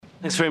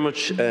Thanks very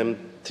much,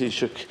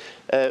 Taoiseach.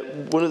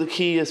 One of the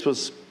key, I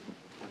suppose,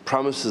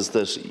 promises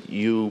that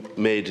you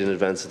made in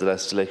advance of the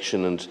last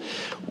election and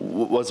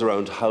was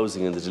around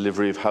housing and the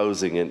delivery of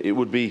housing, and it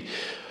would be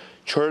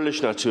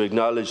churlish not to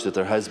acknowledge that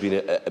there has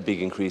been a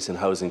big increase in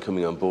housing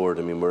coming on board.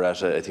 I mean, we're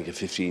at, I think, a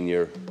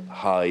 15-year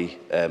high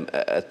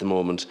at the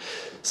moment.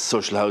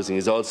 Social housing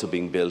is also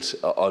being built,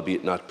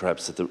 albeit not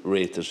perhaps at the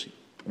rate that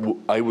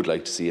I would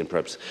like to see, and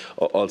perhaps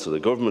also the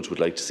government would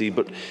like to see.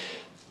 But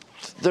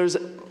there's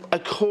a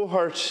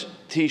cohort,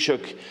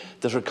 Taoiseach,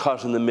 that are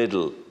caught in the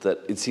middle that,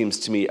 it seems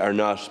to me, are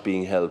not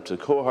being helped. A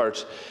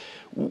cohort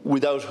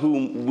without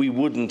whom we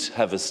wouldn't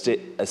have a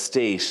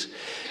state.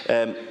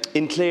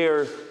 In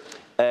Clare,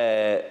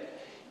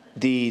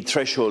 the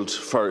threshold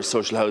for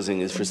social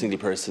housing for a single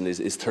person is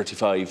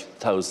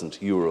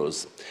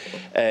 €35,000.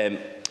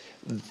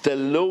 The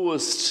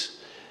lowest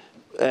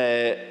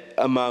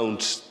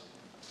amount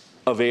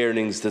of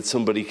earnings that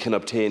somebody can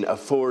obtain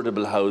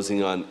affordable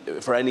housing on,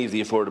 for any of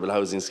the affordable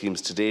housing schemes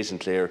to date in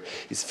Clare,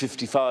 is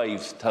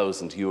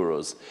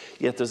 €55,000.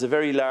 Yet there's a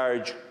very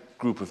large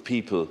group of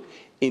people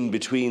in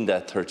between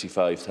that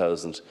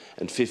 35,000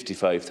 and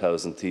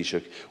 55,000,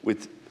 Taoiseach,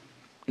 with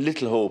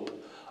little hope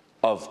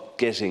of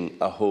getting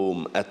a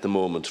home at the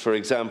moment. For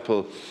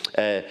example,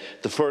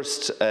 the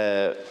first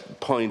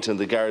point on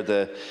the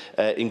Garda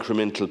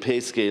incremental pay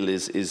scale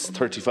is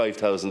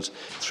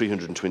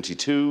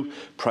 35,322.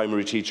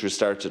 Primary teachers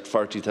start at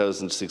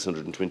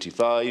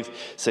 40,625.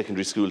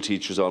 Secondary school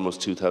teachers almost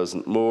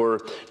 2,000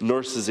 more.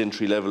 Nurses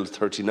entry level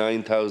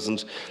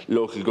 39,000.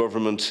 Local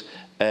government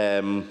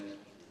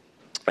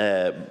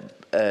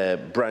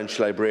branch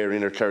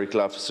librarian or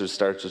clerical officers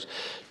start at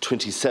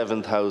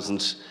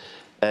 27,000.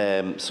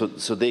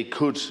 So they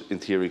could, in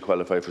theory,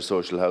 qualify for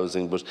social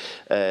housing, but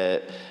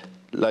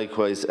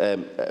likewise,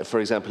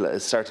 for example, a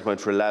starting point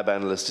for a lab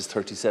analyst is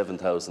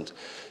 37,000.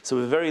 So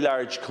we have a very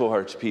large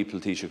cohort of people,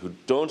 Taoiseach, who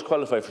don't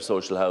qualify for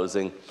social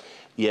housing,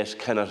 yet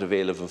cannot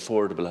avail of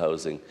affordable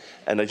housing.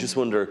 And I just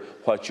wonder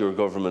what your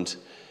government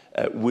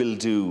will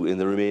do in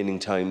the remaining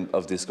time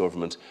of this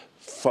government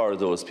for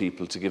those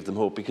people, to give them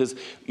hope, because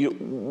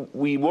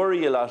we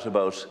worry a lot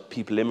about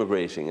people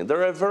immigrating, and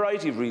there are a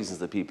variety of reasons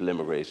that people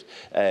immigrate.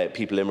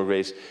 People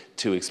immigrate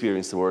to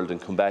experience the world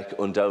and come back,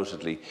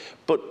 undoubtedly.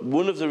 But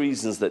one of the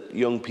reasons that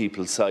young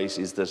people cite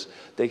is that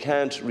they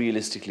can't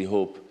realistically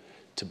hope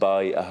to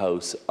buy a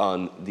house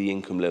on the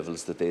income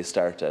levels that they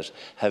start at,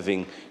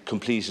 having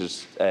completed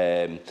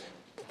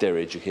their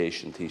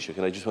education, Taoiseach.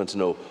 And I just want to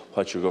know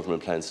what your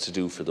government plans to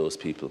do for those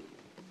people.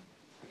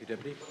 Thank you,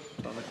 Deputy.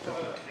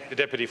 The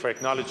Deputy, for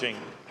acknowledging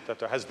that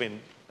there has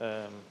been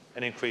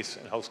an increase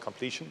in house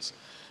completions.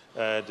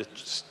 The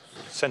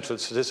Central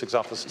Statistics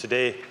Office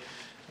today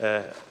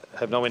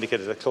have now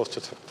indicated that close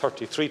to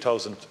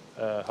 33,000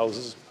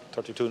 houses,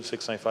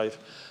 32,695,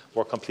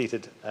 were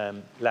completed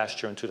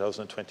last year in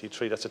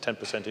 2023. That's a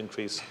 10%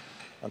 increase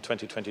on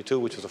 2022,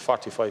 which was a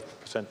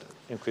 45%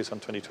 increase on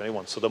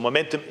 2021. So the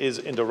momentum is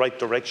in the right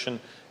direction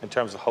in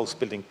terms of house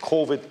building.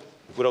 COVID,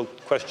 without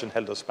question,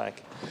 held us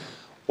back.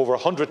 Over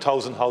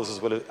 100,000 houses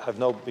have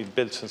now been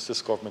built since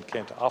this government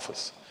came to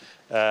office.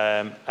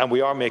 And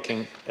we are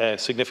making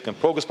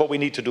significant progress, but we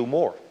need to do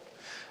more.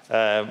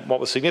 What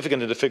was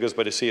significant in the figures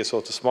by the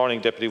CSO this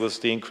morning, Deputy, was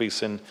the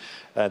increase in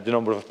the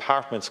number of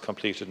apartments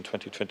completed in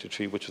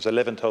 2023, which was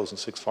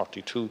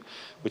 11,642,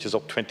 which is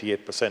up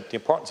 28%. The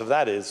importance of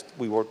that is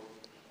we were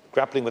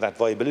grappling with that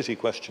viability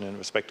question in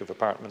respect of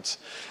apartments,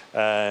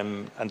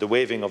 and the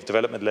waiving of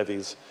development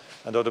levies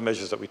and other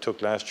measures that we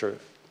took last year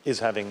is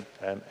having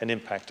an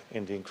impact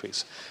in the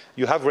increase.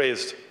 You have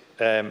raised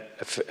a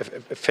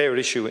fair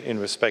issue in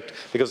respect,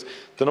 because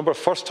the number of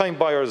first-time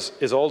buyers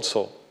is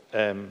also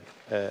a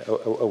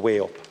way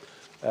up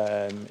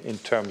in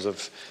terms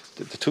of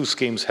the two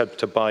schemes, Help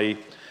to Buy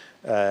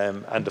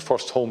and the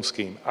First Home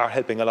scheme, are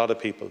helping a lot of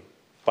people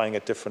buying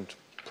at different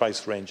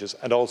price ranges,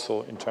 and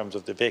also in terms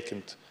of the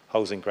vacant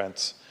housing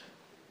grants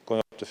going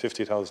up to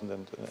 50,000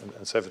 and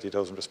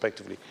 70,000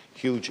 respectively.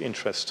 Huge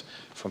interest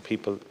from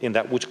people in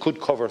that, which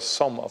could cover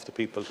some of the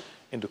people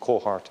in the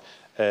cohort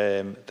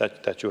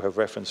that you have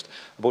referenced.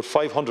 About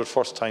 500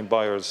 first-time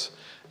buyers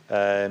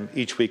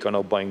each week are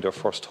now buying their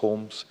first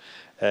homes.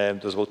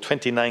 There's about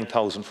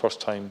 29,000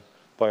 first-time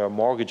buyer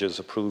mortgages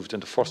approved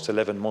in the first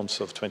 11 months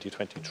of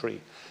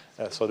 2023.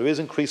 So there is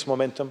increased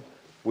momentum.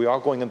 We are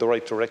going in the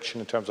right direction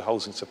in terms of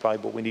housing supply,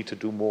 but we need to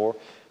do more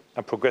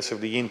and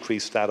progressively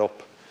increase that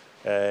up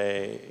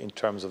in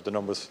terms of the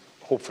numbers.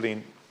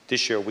 Hopefully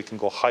this year we can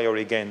go higher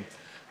again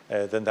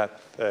than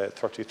that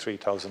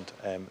 33,000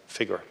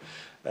 figure.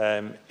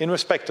 In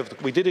respect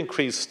of, we did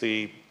increase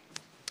the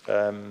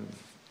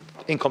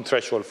income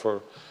threshold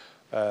for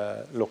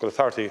local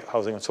authority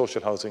housing and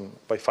social housing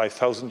by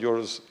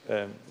 €5,000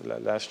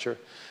 last year.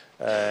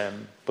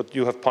 But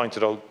you have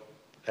pointed out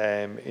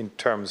in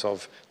terms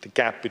of the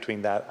gap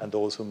between that and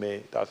those who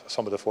may,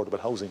 some of the affordable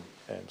housing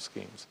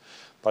schemes.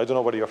 But I don't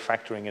know whether you're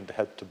factoring in the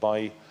Help to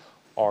Buy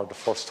or the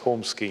First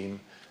Home scheme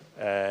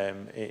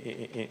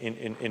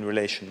in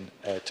relation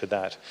to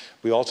that.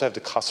 We also have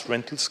the cost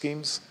rental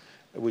schemes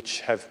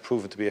which have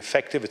proven to be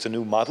effective. It's a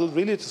new model.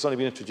 Really, it's only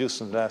been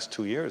introduced in the last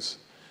 2 years,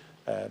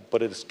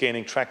 but it's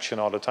gaining traction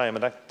all the time,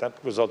 and that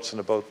results in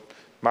about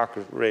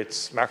market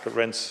rents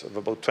of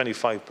about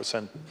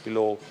 25%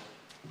 below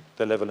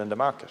the level in the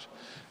market.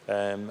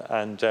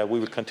 We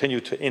will continue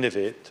to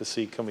innovate to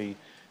see, can we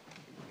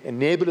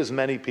enable as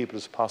many people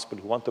as possible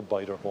who want to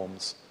buy their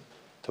homes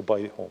to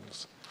buy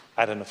homes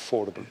at an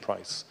affordable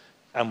price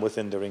and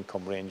within their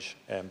income range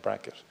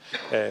bracket.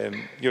 I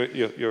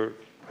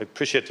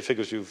appreciate the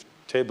figures you've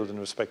tabled in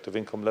respect of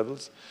income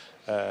levels,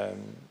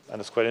 and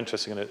it's quite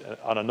interesting.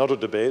 On another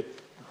debate,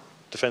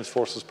 Defence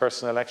Forces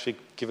personnel, actually,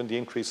 given the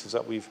increases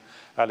that we've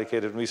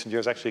allocated in recent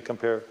years, actually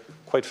compare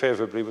quite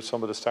favourably with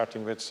some of the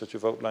starting rates that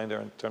you've outlined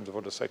there in terms of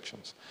other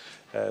sections.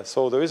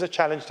 So there is a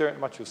challenge there in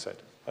what you said.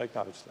 I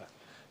acknowledge that.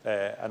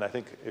 And I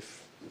think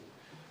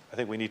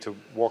we need to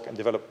work and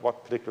develop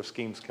what particular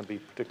schemes can be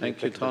particularly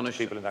applicable to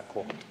people in that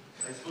cohort.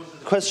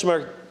 Question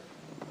mark,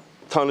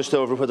 Tanáiste,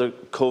 over whether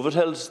COVID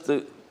held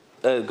the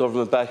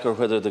government back, or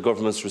whether the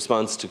government's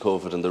response to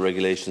COVID and the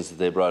regulations that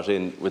they brought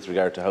in with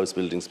regard to house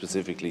building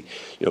specifically,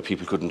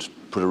 people couldn't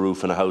put a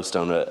roof on a house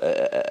down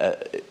a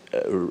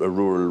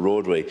rural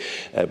roadway,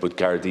 but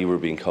Gardaí were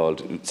being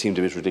called. It seemed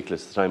a bit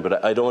ridiculous at the time,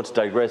 but I don't want to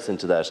digress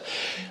into that.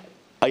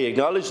 I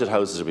acknowledge that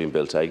houses are being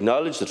built. I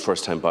acknowledge that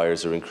first-time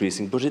buyers are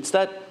increasing, but it's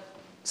that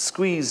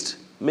squeezed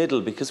middle,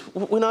 because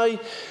when I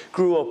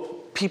grew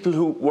up, people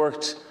who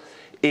worked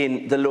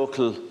in the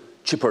local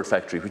chipboard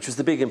factory, which was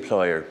the big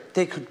employer,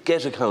 they could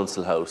get a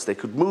council house. They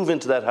could move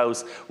into that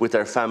house with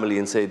their family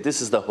and say,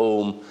 this is the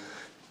home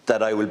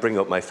that I will bring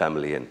up my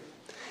family in.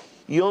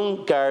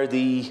 Young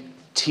Gardaí,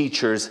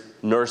 teachers,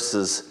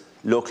 nurses,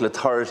 local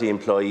authority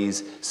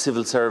employees,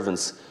 civil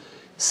servants,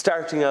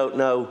 starting out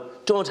now,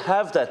 don't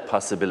have that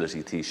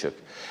possibility, Taoiseach.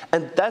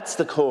 And that's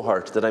the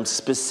cohort that I'm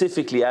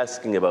specifically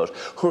asking about,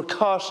 who are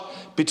caught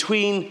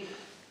between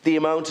the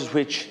amount at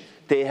which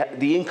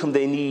the income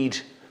they need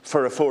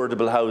for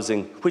affordable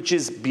housing, which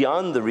is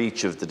beyond the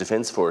reach of the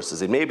Defence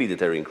Forces. It may be that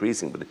they're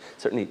increasing, but it's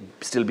certainly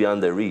still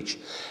beyond their reach.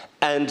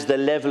 And the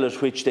level at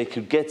which they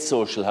could get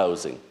social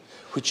housing,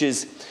 which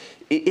is,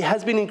 it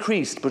has been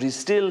increased, but it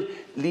still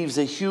leaves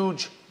a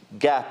huge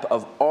gap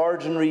of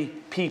ordinary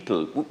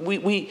people.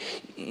 We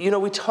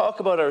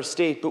talk about our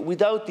state, but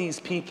without these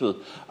people,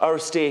 our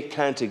state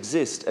can't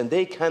exist, and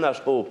they cannot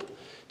hope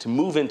to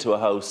move into a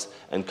house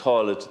and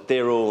call it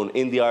their own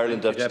in the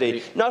Ireland of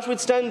today,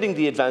 notwithstanding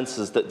the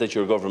advances that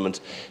your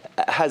government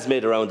has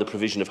made around the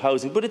provision of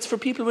housing. But it's for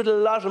people with a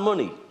lot of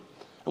money.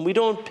 And we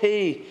don't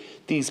pay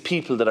these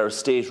people that our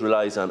state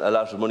relies on a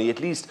lot of money, at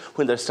least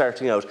when they're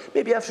starting out.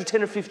 Maybe after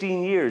 10 or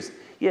 15 years,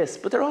 yes,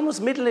 but they're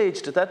almost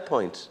middle-aged at that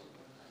point.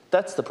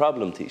 That's the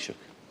problem, Taoiseach.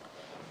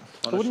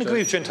 I wouldn't agree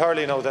with you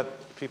entirely now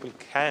that people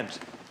can't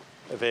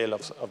avail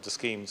of the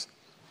schemes.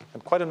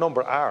 And quite a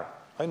number are.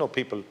 I know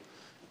people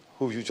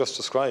who you just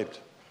described,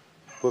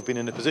 who have been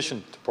in a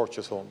position to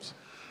purchase homes.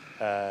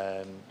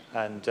 I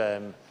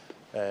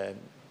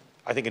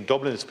think in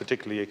Dublin it's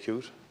particularly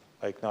acute.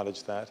 I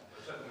acknowledge that.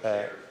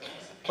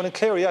 But in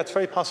Clare, yeah, it's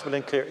very possible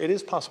in Clare. It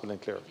is possible in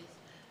Clare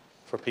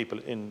for people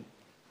in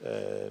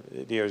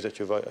the areas that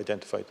you've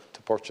identified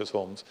to purchase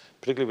homes,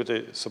 particularly with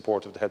the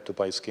support of the Help to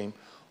Buy scheme,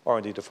 or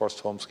indeed the First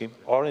Home scheme,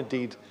 or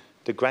indeed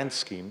the grant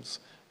schemes,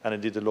 and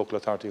indeed the local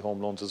authority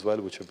home loans as well,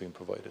 which have been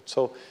provided.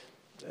 So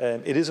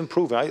it is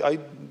improving. I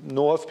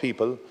know of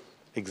people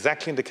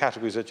exactly in the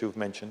categories that you've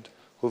mentioned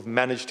who have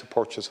managed to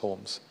purchase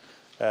homes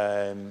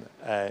in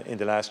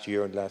the last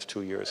year and the last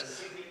 2 years.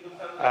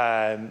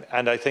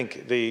 And I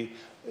think the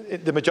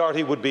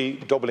majority would be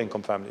double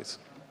income families,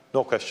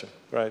 no question,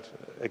 right?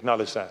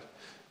 Acknowledge that.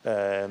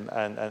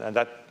 And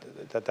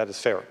that is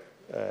fair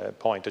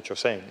point that you're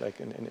saying, like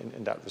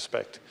in that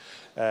respect.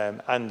 I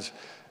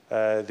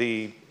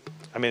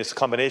mean, it's a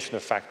combination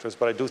of factors,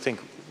 but I do think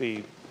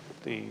the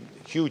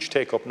huge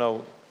take-up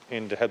now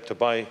in the Help to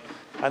Buy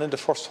and in the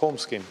First Home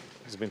scheme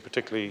has been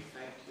particularly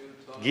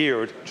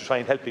geared to try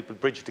and help people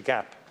bridge the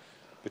gap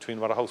between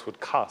what a house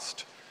would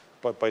cost,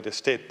 but by the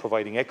state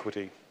providing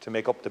equity to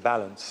make up the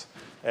balance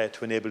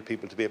to enable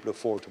people to be able to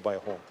afford to buy a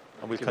home.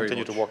 And we'll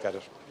continue to work at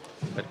it.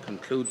 That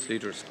concludes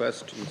leaders'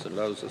 questions and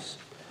allows us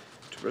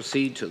to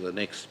proceed to the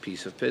next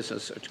piece of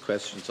business,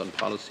 questions on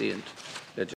policy and